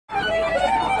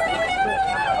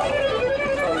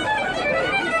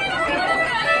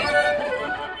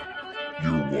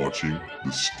watching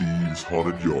the Steve's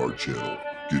Haunted Yard channel.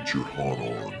 Get your haunt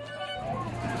on.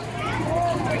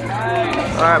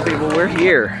 Alright people, we're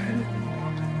here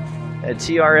at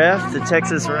TRF, the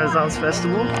Texas Renaissance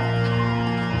Festival.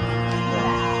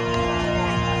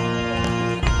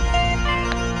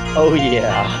 Oh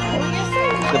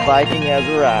yeah, the Viking has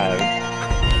arrived.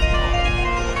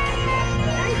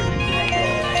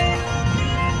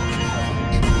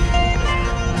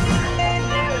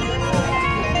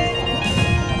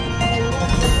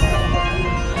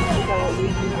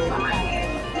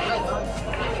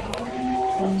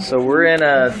 So we're in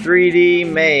a 3D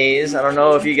maze. I don't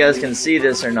know if you guys can see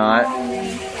this or not. I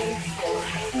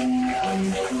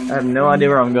have no idea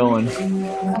where I'm going.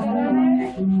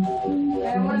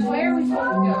 Where are we supposed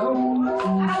to go?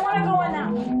 I don't want to go in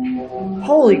that one.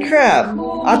 Holy crap!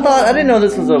 I didn't know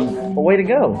this was a way to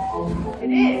go. It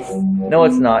is. No,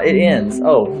 it's not. It ends.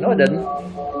 Oh, no it doesn't.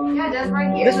 Yeah, it does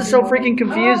right here. This is so freaking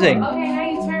confusing. Oh, okay, now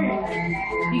you turn.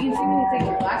 You can see when you take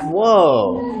your glasses off.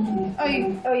 Whoa. Oh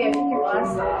yeah, take your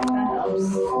glasses off. That helps.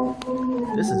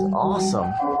 This is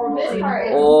awesome. This part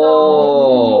is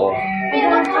Oh.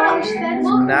 Man, look up.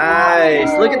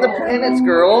 Nice. Look at the planets,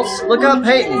 girls. Look up,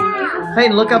 Peyton.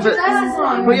 Peyton, look up at.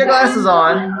 Put your glasses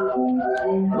on.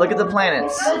 Look at the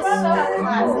planets. Let's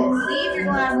glasses. Leave your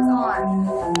glasses on.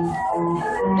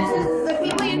 This is the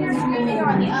people you're screaming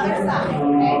are on the other side,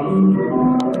 okay?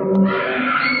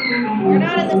 You're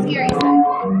not at the scary side.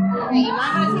 Okay, you might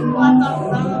want to take the glasses off because I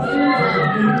don't know what's going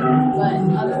on. But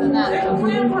other than that, there's a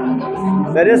clown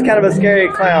coming. That is kind of a scary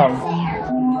clown.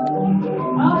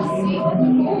 Oh, see, that's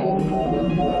cool.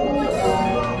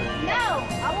 No,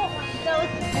 I won't want to go.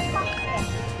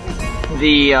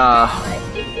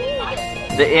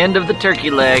 The end of the turkey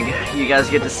leg, you guys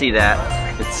get to see that.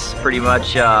 It's pretty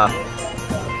much a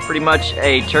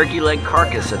turkey leg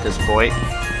carcass at this point.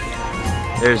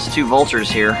 There's two vultures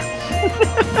here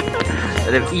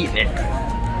that have eaten it.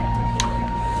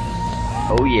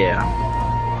 Oh yeah.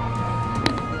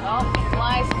 Oh,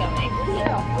 flies coming.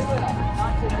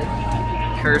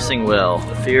 Cursing well.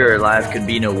 Fear your life could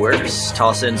be no worse.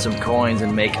 Toss in some coins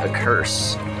and make a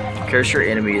curse. Curse your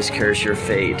enemies, curse your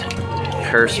fate.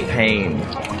 Curse pain,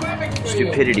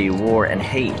 stupidity, war, and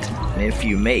hate. And if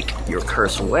you make your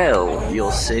curse well,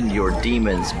 you'll send your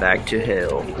demons back to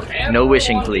hell. No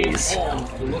wishing, please.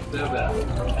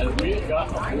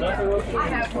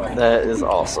 That is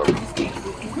awesome. The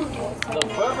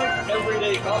perfect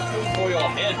everyday costume for your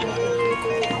head.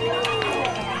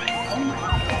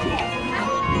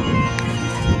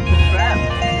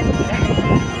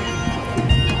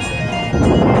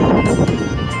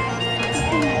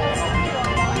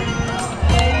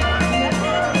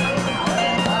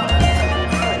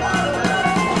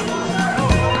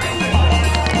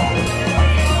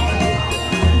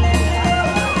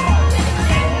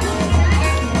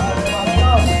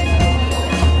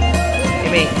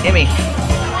 Emmy.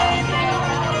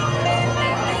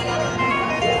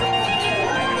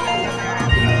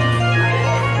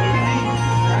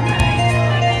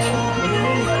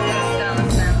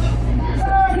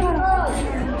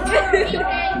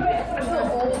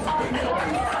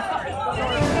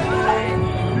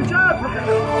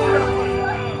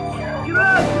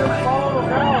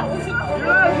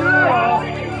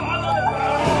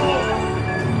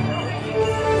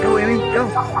 Go, Emmy, go.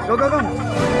 Go, go, go.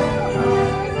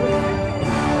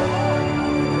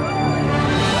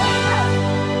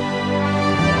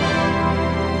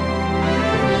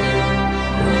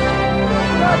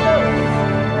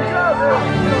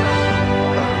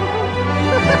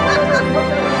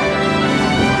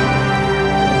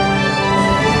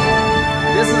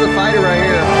 This is a fighter right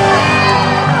here.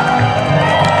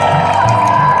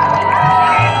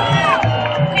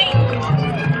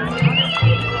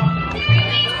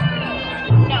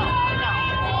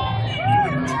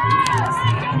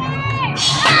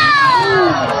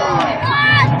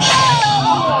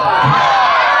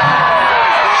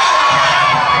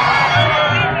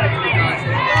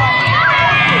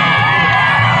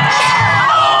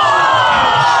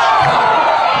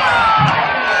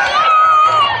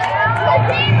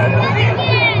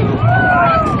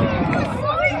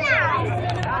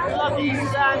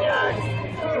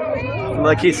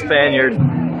 Lucky Spaniard.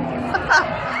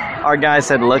 Our guy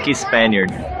said lucky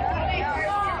Spaniard.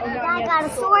 I got a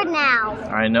sword now.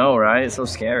 I know, right? It's so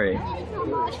scary.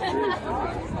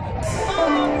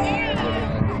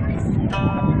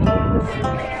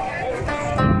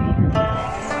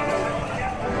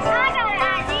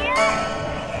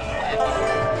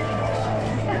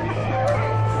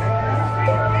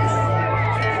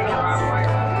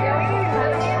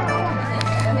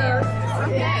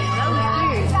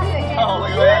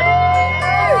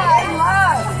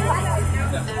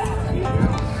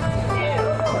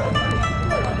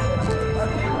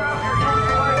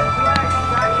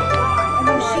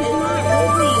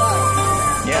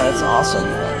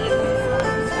 awesome.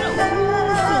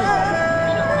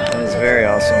 That is very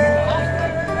awesome.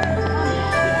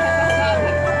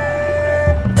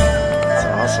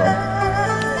 That's awesome.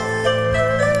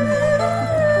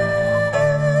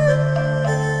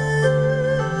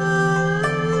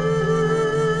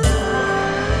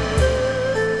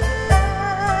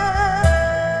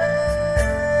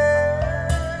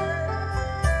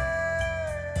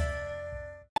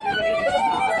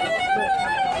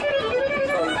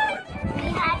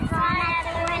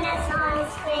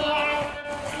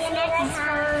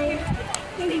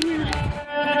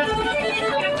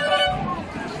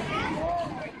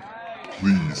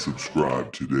 Please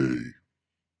subscribe today.